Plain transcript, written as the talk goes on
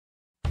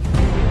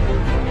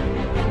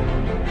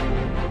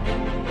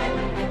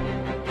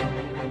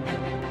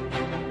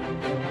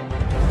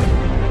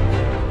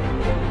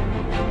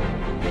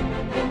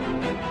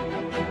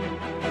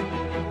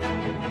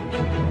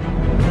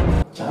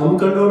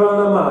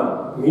જામકંડોરાનામાં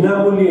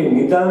વિનામૂલ્યે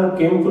નિદાન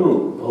કેમ્પનું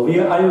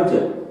ભવ્ય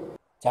આયોજન।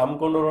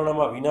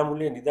 જામકંડોરાનામાં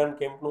વિનામૂલ્યે નિદાન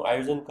કેમ્પનું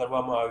આયોજન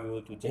કરવામાં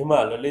આવ્યું હતું,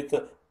 જેમાં લલિત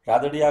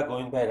રાદડિયા,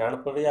 ગોવિંદભાઈ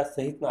રાણપરિયા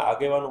સહિતના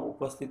આગેવાનો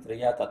ઉપસ્થિત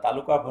રહ્યા હતા।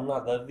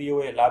 તાલુકાભરના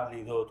દર્દીઓએ લાભ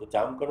લીધો હતો।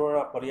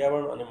 જામકંડોરણા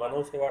પર્યાવરણ અને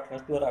માનવ સેવા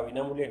ટ્રસ્ટ દ્વારા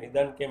વિનામૂલ્યે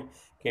નિદાન કેમ્પ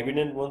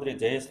કેબિનેટ મંત્રી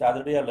જયેશ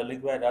રાદડિયા,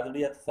 લલિતભાઈ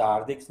રાદડિયા તથા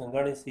હાર્દિક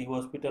સંઘાણી સી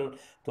હોસ્પિટલ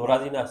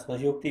ધોરાજીના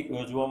સહયોગથી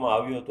યોજવામાં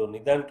આવ્યો હતો।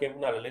 નિદાન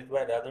કેમ્પના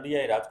લલિતભાઈ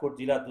રાદડિયાએ રાજકોટ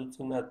જિલ્લા દૂધ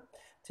સંઘના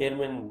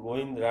ચેરમેન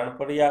ગોવિંદ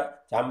રાણપરિયા,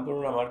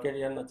 જામકંડોરણા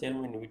માર્કેટયાર્ડના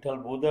ચેરમેન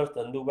વિઠ્ઠલ બોદર,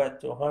 ચંદુભાઈ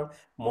ચૌહાણ,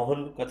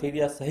 મોહન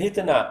કથિરિયા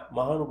સહિતના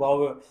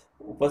મહાનુભાવો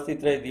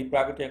ઉપસ્થિત રહી દીપ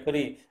પ્રાગટ્ય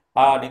કરી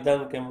આ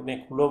નિદાન કેમ્પને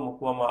ખુલ્લો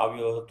મૂકવામાં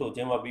આવ્યો હતો,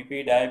 જેમાં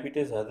બીપી,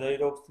 ડાયાબિટીસ,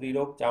 હૃદયરોગ,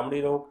 સ્ત્રીરોગ,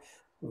 ચામડી રોગ,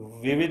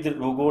 વિવિધ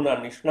રોગોના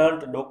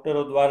નિષ્ણાંત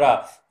ડોક્ટરો દ્વારા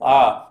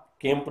આ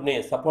કેમ્પને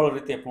સફળ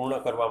રીતે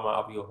પૂર્ણ કરવામાં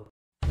આવ્યો હતો।